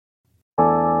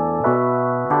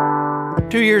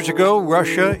2 years ago,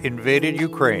 Russia invaded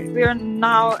Ukraine. We are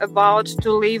now about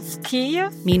to leave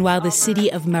Kyiv. Meanwhile, the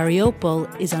city of Mariupol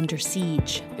is under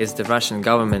siege. It's the Russian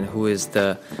government who is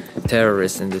the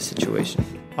terrorist in this situation.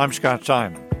 I'm Scott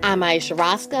Simon. I'm Aisha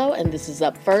Roscoe, and this is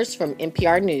Up First from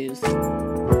NPR News.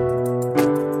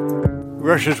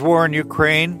 Russia's war in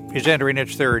Ukraine is entering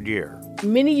its third year.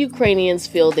 Many Ukrainians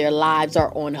feel their lives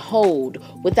are on hold.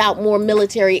 Without more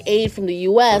military aid from the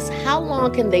U.S., how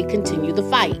long can they continue the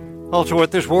fight? Also,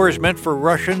 what this war has meant for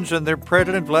Russians and their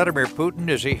president, Vladimir Putin,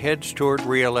 as he heads toward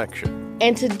re-election.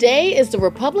 And today is the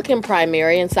Republican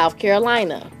primary in South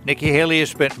Carolina. Nikki Haley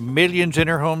has spent millions in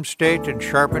her home state and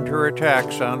sharpened her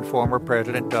attacks on former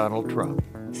President Donald Trump.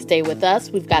 Stay with us.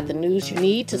 We've got the news you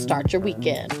need to start your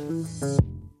weekend.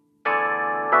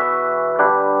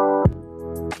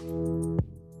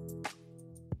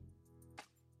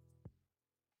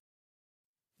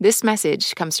 This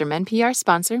message comes from NPR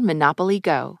sponsor Monopoly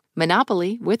Go.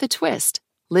 Monopoly with a twist.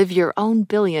 Live your own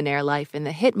billionaire life in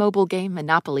the hit mobile game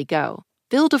Monopoly Go.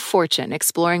 Build a fortune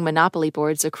exploring Monopoly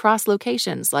boards across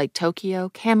locations like Tokyo,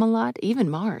 Camelot, even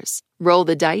Mars. Roll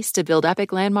the dice to build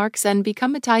epic landmarks and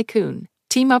become a tycoon.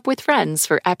 Team up with friends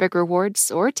for epic rewards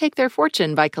or take their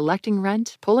fortune by collecting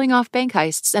rent, pulling off bank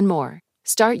heists, and more.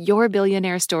 Start your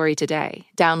billionaire story today.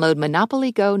 Download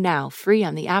Monopoly Go now free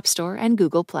on the App Store and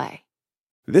Google Play.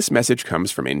 This message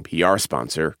comes from NPR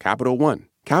sponsor Capital One.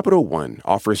 Capital One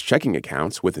offers checking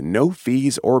accounts with no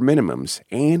fees or minimums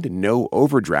and no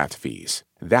overdraft fees.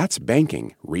 That's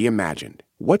banking reimagined.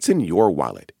 What's in your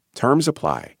wallet? Terms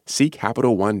apply. See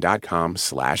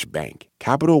CapitalOne.com/bank.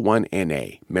 Capital One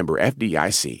N.A. Member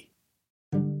FDIC.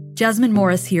 Jasmine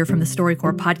Morris here from the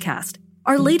StoryCorps podcast.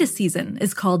 Our latest season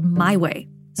is called My Way.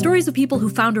 Stories of people who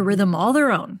found a rhythm all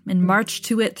their own and marched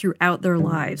to it throughout their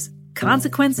lives.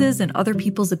 Consequences and other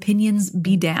people's opinions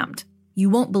be damned. You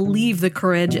won't believe the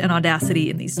courage and audacity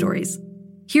in these stories.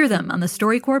 Hear them on the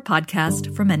StoryCorps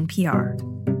podcast from NPR.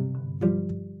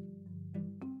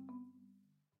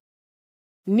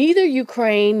 Neither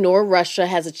Ukraine nor Russia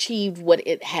has achieved what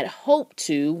it had hoped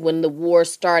to when the war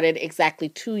started exactly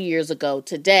 2 years ago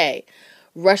today.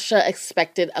 Russia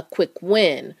expected a quick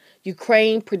win.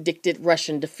 Ukraine predicted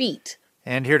Russian defeat.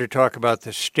 And here to talk about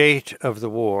the state of the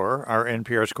war are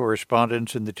NPR's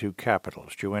correspondents in the two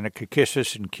capitals, Joanna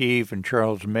Kakissis in Kyiv and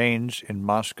Charles Maynes in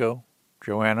Moscow.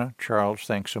 Joanna, Charles,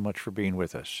 thanks so much for being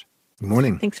with us. Good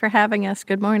morning. Thanks for having us.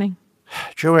 Good morning.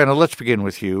 Joanna, let's begin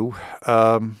with you.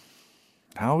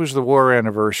 How is the war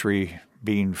anniversary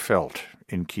being felt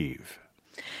in Kyiv?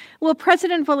 Well,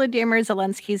 President Volodymyr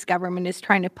Zelensky's government is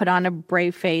trying to put on a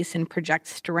brave face and project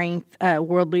strength.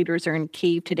 World leaders are in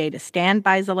Kyiv today to stand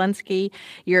by Zelensky.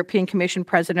 European Commission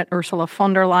President Ursula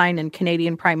von der Leyen and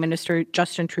Canadian Prime Minister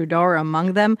Justin Trudeau are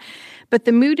among them. But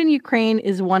the mood in Ukraine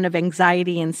is one of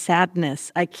anxiety and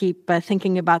sadness. I keep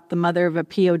thinking about the mother of a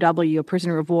POW, a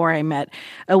prisoner of war I met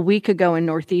a week ago in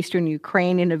northeastern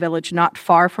Ukraine in a village not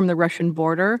far from the Russian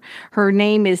border. Her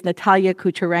name is Natalia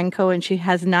Kucherenko, and she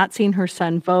has not seen her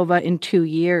son Vova in 2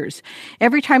 years.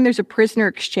 Every time there's a prisoner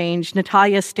exchange,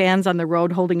 Natalia stands on the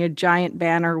road holding a giant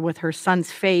banner with her son's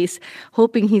face,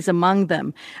 hoping he's among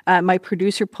them. My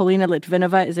producer, Polina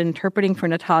Litvinova, is interpreting for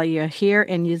Natalia here,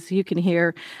 and as you can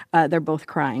hear, they're both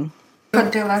crying.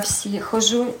 I'm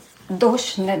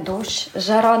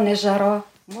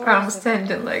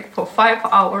standing like for 5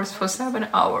 hours, for 7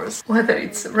 hours, whether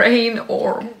it's rain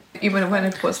or even when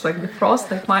it was like the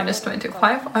frost, like minus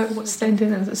 25, I was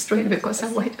standing in the street because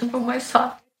I'm waiting for my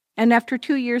son. And after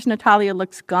 2 years, Natalia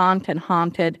looks gaunt and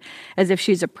haunted, as if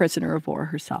she's a prisoner of war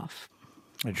herself.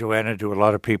 Joanna, do a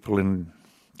lot of people in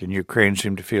Ukraine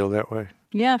seem to feel that way?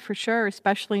 Yeah, for sure,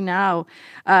 especially now.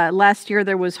 Last year,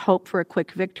 there was hope for a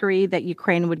quick victory, that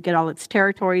Ukraine would get all its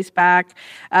territories back.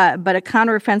 But a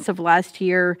counteroffensive last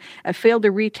year failed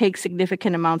to retake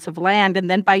significant amounts of land. And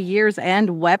then by year's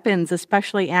end, weapons,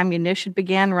 especially ammunition,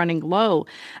 began running low.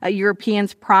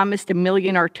 Europeans promised 1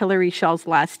 million artillery shells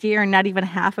last year, and not even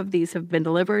half of these have been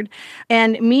delivered.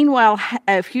 And meanwhile,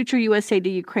 future U.S. aid to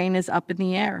Ukraine is up in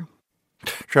the air.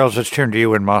 Charles, let's turn to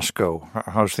you in Moscow.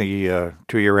 How's the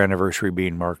 2-year anniversary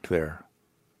being marked there?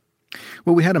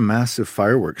 Well, we had a massive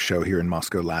fireworks show here in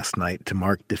Moscow last night to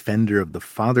mark Defender of the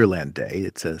Fatherland Day.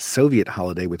 It's a Soviet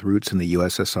holiday with roots in the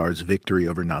USSR's victory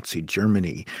over Nazi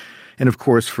Germany. And of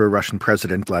course, for Russian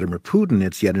President Vladimir Putin,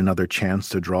 it's yet another chance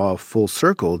to draw full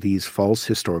circle these false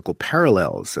historical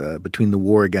parallels between the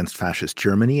war against fascist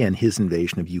Germany and his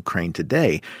invasion of Ukraine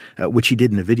today, which he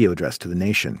did in a video address to the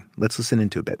nation. Let's listen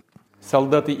into a bit.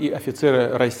 Солдаты и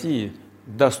офицеры России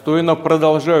достойно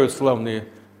продолжают славные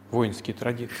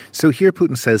So here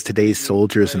Putin says today's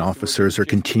soldiers and officers are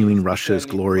continuing Russia's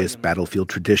glorious battlefield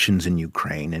traditions in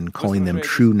Ukraine and calling them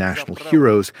true national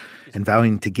heroes and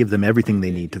vowing to give them everything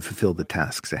they need to fulfill the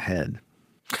tasks ahead.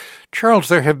 Charles,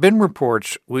 there have been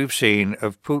reports we've seen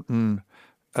of Putin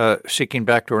seeking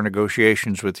backdoor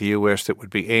negotiations with the U.S. that would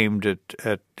be aimed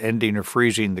at ending or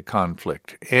freezing the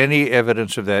conflict. Any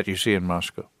evidence of that you see in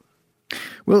Moscow?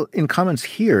 Well, in comments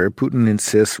here, Putin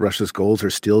insists Russia's goals are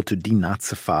still to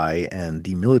denazify and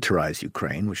demilitarize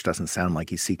Ukraine, which doesn't sound like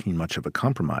he's seeking much of a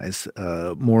compromise.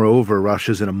 Moreover,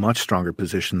 Russia's in a much stronger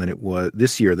position than it was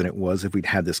this year than it was if we'd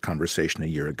had this conversation a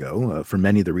year ago, for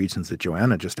many of the reasons that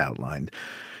Joanna just outlined.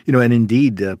 And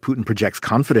indeed, Putin projects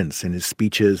confidence in his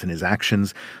speeches and his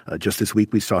actions. Just this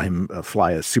week, we saw him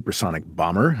fly a supersonic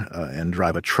bomber and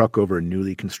drive a truck over a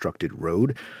newly constructed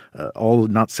road. All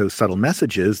not so subtle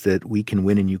messages that we can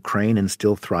win in Ukraine and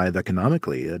still thrive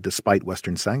economically, despite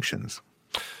Western sanctions.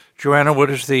 Joanna, what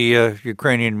is the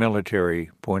Ukrainian military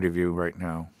point of view right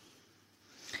now?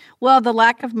 Well, the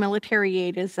lack of military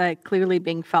aid is clearly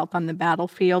being felt on the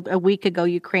battlefield. A week ago,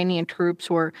 Ukrainian troops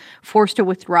were forced to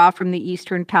withdraw from the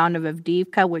eastern town of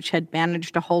Avdiivka, which had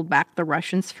managed to hold back the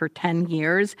Russians for 10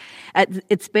 years.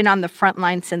 It's been on the front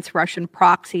line since Russian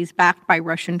proxies, backed by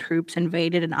Russian troops,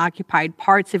 invaded and occupied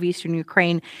parts of eastern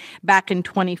Ukraine back in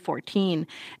 2014.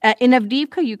 In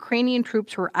Avdiivka, Ukrainian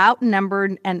troops were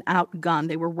outnumbered and outgunned.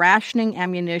 They were rationing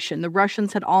ammunition. The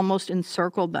Russians had almost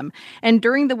encircled them. And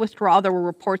during the withdrawal, there were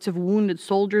reports of wounded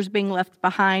soldiers being left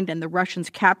behind and the Russians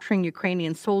capturing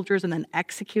Ukrainian soldiers and then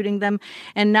executing them.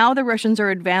 And now the Russians are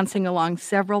advancing along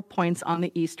several points on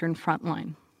the eastern front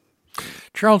line.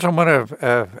 Charles, I want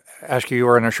to ask you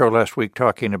were on a show last week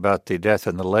talking about the death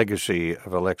and the legacy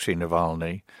of Alexei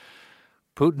Navalny.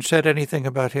 Putin said anything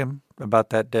about him, about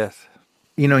that death?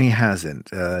 He hasn't,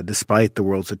 despite the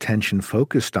world's attention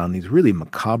focused on these really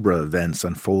macabre events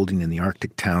unfolding in the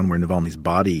Arctic town where Navalny's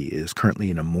body is currently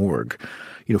in a morgue.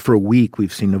 For a week,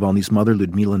 we've seen Navalny's mother,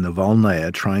 Lyudmila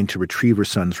Navalnaya, trying to retrieve her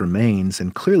son's remains,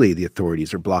 and clearly the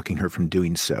authorities are blocking her from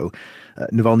doing so.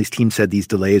 Navalny's team said these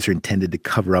delays are intended to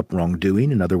cover up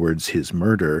wrongdoing, in other words, his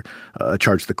murder, a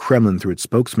charge the Kremlin, through its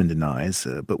spokesman, denies.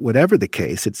 But whatever the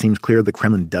case, it seems clear the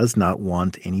Kremlin does not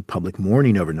want any public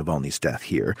mourning over Navalny's death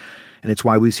here. And it's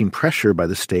why we've seen pressure by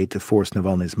the state to force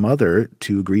Navalny's mother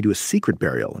to agree to a secret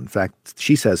burial. In fact,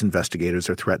 she says investigators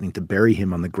are threatening to bury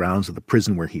him on the grounds of the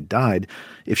prison where he died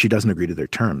if she doesn't agree to their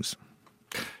terms.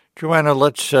 Joanna,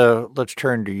 let's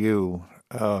turn to you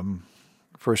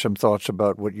for some thoughts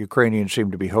about what Ukrainians seem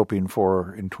to be hoping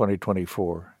for in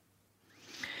 2024.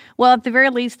 Well, at the very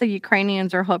least, the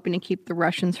Ukrainians are hoping to keep the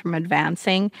Russians from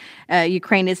advancing.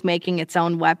 Ukraine is making its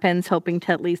own weapons, hoping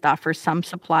to at least offer some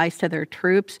supplies to their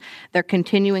troops. They're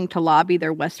continuing to lobby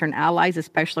their Western allies,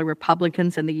 especially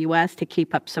Republicans in the U.S., to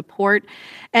keep up support.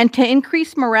 And to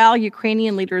increase morale,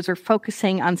 Ukrainian leaders are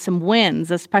focusing on some wins,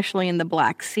 especially in the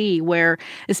Black Sea, where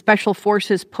special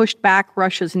forces pushed back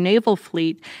Russia's naval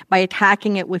fleet by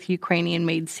attacking it with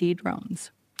Ukrainian-made sea drones.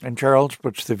 And Charles,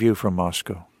 what's the view from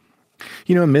Moscow?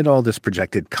 Amid all this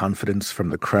projected confidence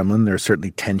from the Kremlin, there are certainly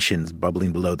tensions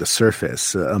bubbling below the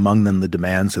surface, among them the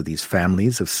demands of these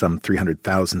families of some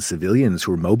 300,000 civilians who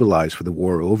were mobilized for the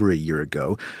war over a year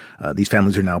ago. These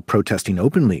families are now protesting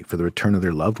openly for the return of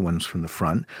their loved ones from the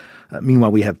front.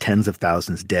 Meanwhile, we have tens of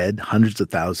thousands dead, hundreds of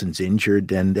thousands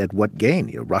injured, and at what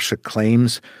gain? Russia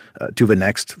claims to have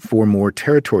annexed 4 more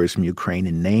territories from Ukraine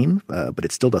in name, but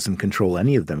it still doesn't control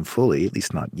any of them fully, at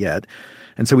least not yet.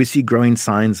 And so we see growing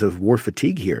signs of war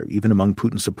fatigue here, even among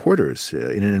Putin supporters.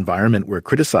 In an environment where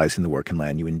criticizing the war can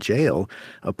land you in jail,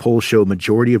 polls show a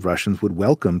majority of Russians would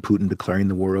welcome Putin declaring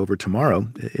the war over tomorrow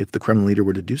if the Kremlin leader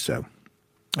were to do so.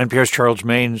 NPR's Charles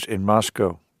Maynes in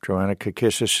Moscow. Joanna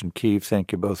Kakissis in Kyiv,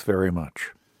 thank you both very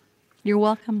much. You're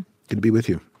welcome. Good to be with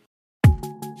you.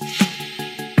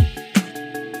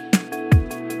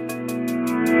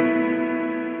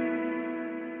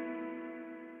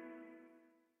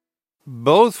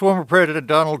 Both former President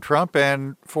Donald Trump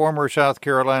and former South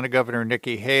Carolina Governor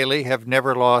Nikki Haley have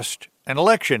never lost an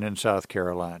election in South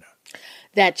Carolina.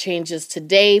 That changes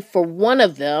today for one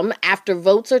of them after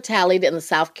votes are tallied in the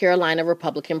South Carolina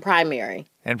Republican primary.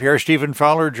 NPR's Stephen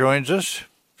Fowler joins us.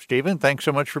 Stephen, thanks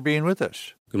so much for being with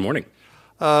us. Good morning.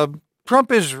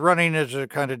 Trump is running as a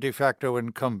kind of de facto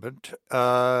incumbent.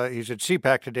 He's at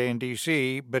CPAC today in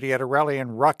D.C., but he had a rally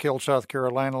in Rock Hill, South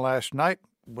Carolina last night.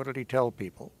 What did he tell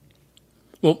people?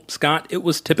 Well, Scott, it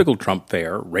was typical Trump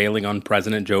fare, railing on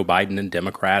President Joe Biden and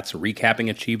Democrats, recapping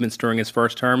achievements during his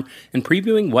first term, and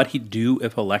previewing what he'd do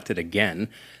if elected again.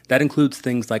 That includes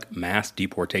things like mass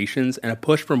deportations and a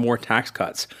push for more tax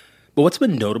cuts. But what's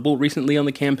been notable recently on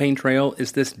the campaign trail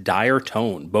is this dire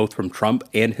tone, both from Trump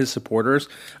and his supporters,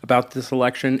 about this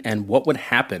election and what would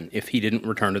happen if he didn't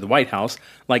return to the White House,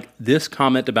 like this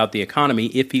comment about the economy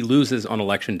if he loses on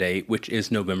Election Day, which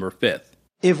is November 5th.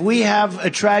 If we have a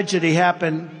tragedy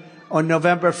happen on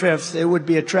November 5th, it would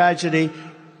be a tragedy.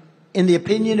 In the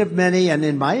opinion of many, and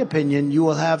in my opinion, you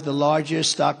will have the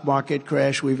largest stock market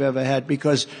crash we've ever had,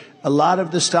 because a lot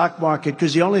of the stock market,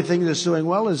 because the only thing that's doing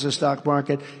well is the stock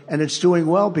market, and it's doing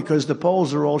well because the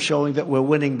polls are all showing that we're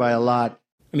winning by a lot.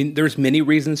 I mean, there's many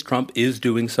reasons Trump is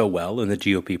doing so well in the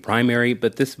GOP primary,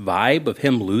 but this vibe of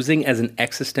him losing as an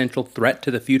existential threat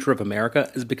to the future of America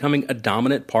is becoming a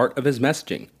dominant part of his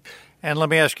messaging. And let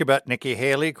me ask you about Nikki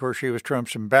Haley. Of course, she was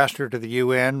Trump's ambassador to the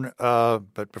UN,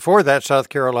 but before that, South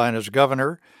Carolina's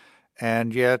governor.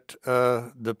 And yet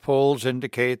the polls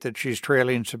indicate that she's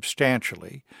trailing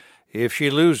substantially. If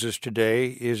she loses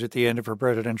today, is it the end of her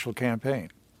presidential campaign?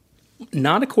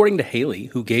 Not according to Haley,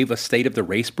 who gave a state of the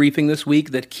race briefing this week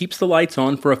that keeps the lights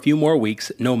on for a few more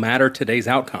weeks, no matter today's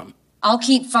outcome. I'll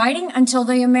keep fighting until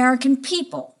the American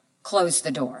people close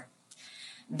the door.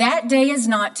 That day is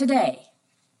not today.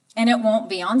 And it won't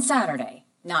be on Saturday,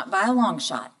 not by a long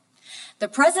shot. The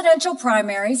presidential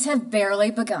primaries have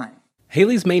barely begun.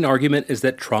 Haley's main argument is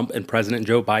that Trump and President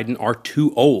Joe Biden are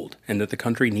too old and that the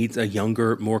country needs a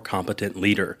younger, more competent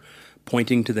leader.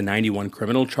 Pointing to the 91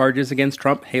 criminal charges against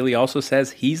Trump, Haley also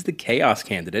says he's the chaos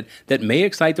candidate that may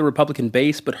excite the Republican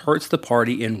base but hurts the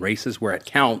party in races where it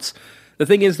counts. The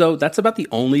thing is, though, that's about the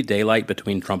only daylight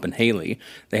between Trump and Haley.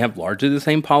 They have largely the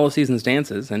same policies and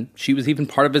stances, and she was even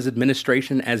part of his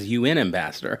administration as UN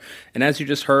ambassador. And as you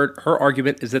just heard, her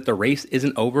argument is that the race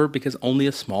isn't over because only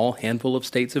a small handful of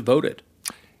states have voted.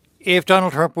 If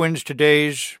Donald Trump wins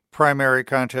today's primary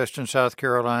contest in South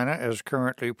Carolina, as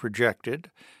currently projected,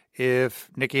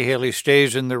 if Nikki Haley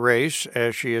stays in the race,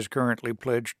 as she is currently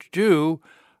pledged to do,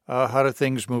 how do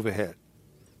things move ahead?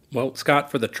 Well, Scott,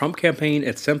 for the Trump campaign,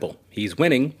 it's simple. He's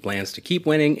winning, plans to keep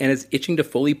winning, and is itching to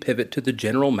fully pivot to the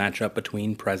general matchup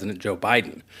between President Joe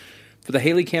Biden. For the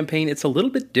Haley campaign, it's a little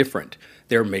bit different.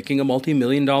 They're making a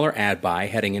multi-million-dollar ad buy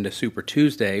heading into Super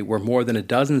Tuesday, where more than a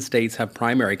dozen states have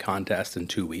primary contests in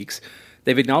 2 weeks.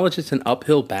 They've acknowledged it's an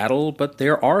uphill battle, but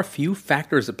there are a few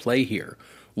factors at play here.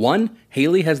 One,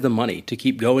 Haley has the money to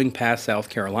keep going past South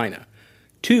Carolina.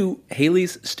 Two,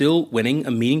 Haley's still winning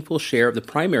a meaningful share of the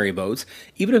primary votes,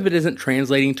 even if it isn't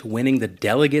translating to winning the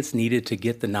delegates needed to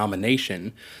get the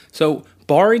nomination. So,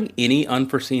 barring any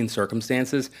unforeseen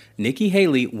circumstances, Nikki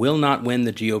Haley will not win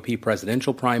the GOP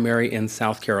presidential primary in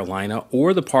South Carolina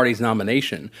or the party's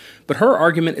nomination. But her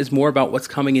argument is more about what's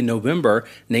coming in November,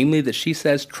 namely that she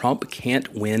says Trump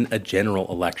can't win a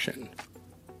general election.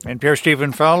 NPR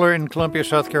Stephen Fowler in Columbia,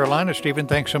 South Carolina. Stephen,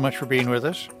 thanks so much for being with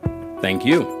us. Thank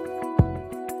you.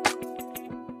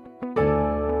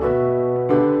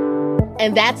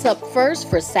 And that's Up First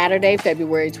for Saturday,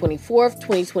 February 24th,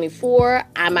 2024.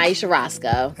 I'm Aisha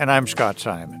Roscoe. And I'm Scott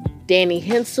Simon. Danny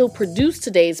Hensel produced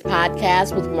today's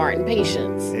podcast with Martin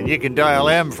Patience. And you can dial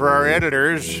M for our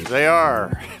editors. They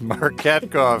are Mark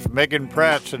Katkoff, Megan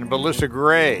Pratz, and Melissa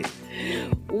Gray.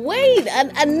 Wait,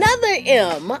 another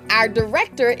M. Our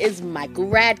director is Michael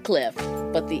Radcliffe,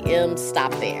 but the M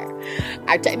stopped there.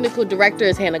 Our technical director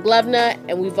is Hannah Glovna,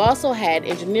 and we've also had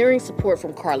engineering support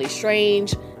from Carly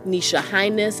Strange, Nisha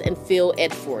Highness, and Phil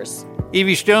Edforce.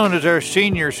 Evie Stone is our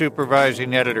senior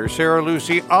supervising editor. Sarah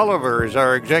Lucy Oliver is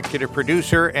our executive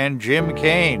producer, and Jim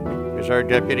Kane is our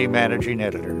deputy managing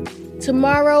editor.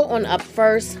 Tomorrow on Up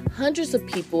First, hundreds of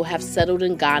people have settled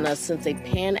in Ghana since a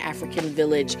Pan-African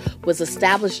village was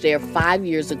established there 5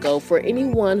 years ago for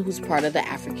anyone who's part of the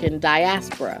African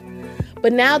diaspora.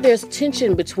 But now there's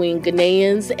tension between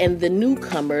Ghanaians and the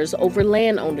newcomers over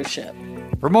land ownership.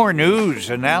 For more news,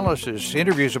 analysis,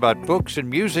 interviews about books and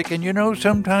music, and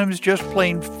sometimes just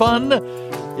plain fun,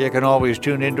 you can always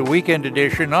tune into Weekend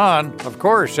Edition on, of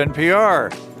course,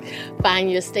 NPR.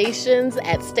 Find your stations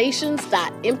at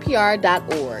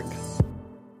stations.npr.org.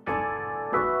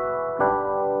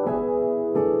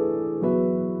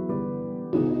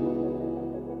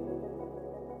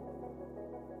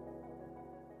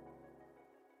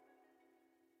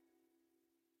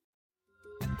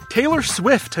 Taylor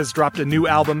Swift has dropped a new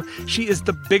album. She is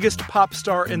the biggest pop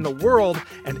star in the world,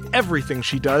 and everything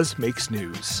she does makes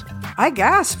news. I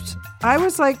gasped. I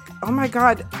was like, oh my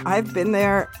God, I've been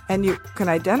there, and you can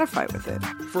identify with it.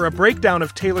 For a breakdown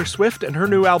of Taylor Swift and her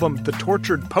new album, The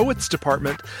Tortured Poets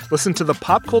Department, listen to the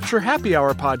Pop Culture Happy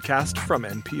Hour podcast from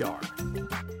NPR.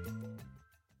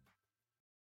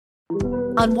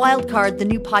 On Wildcard, the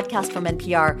new podcast from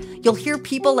NPR, you'll hear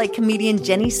people like comedian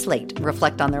Jenny Slate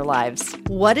reflect on their lives.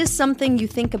 What is something you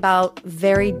think about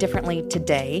very differently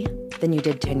today than you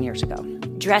did 10 years ago?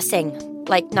 Dressing.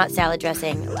 Like, not salad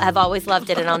dressing. I've always loved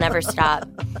it and I'll never stop.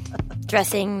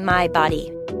 Dressing my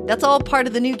body. That's all part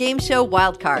of the new game show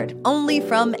Wildcard, only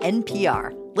from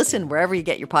NPR. Listen wherever you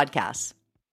get your podcasts.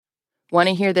 Want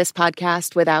to hear this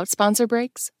podcast without sponsor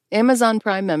breaks? Amazon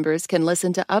Prime members can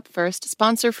listen to Up First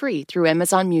sponsor-free through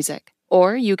Amazon Music.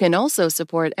 Or you can also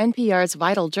support NPR's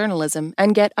vital journalism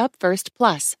and get Up First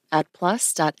Plus at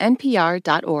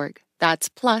plus.npr.org. That's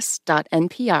plus.npr.org.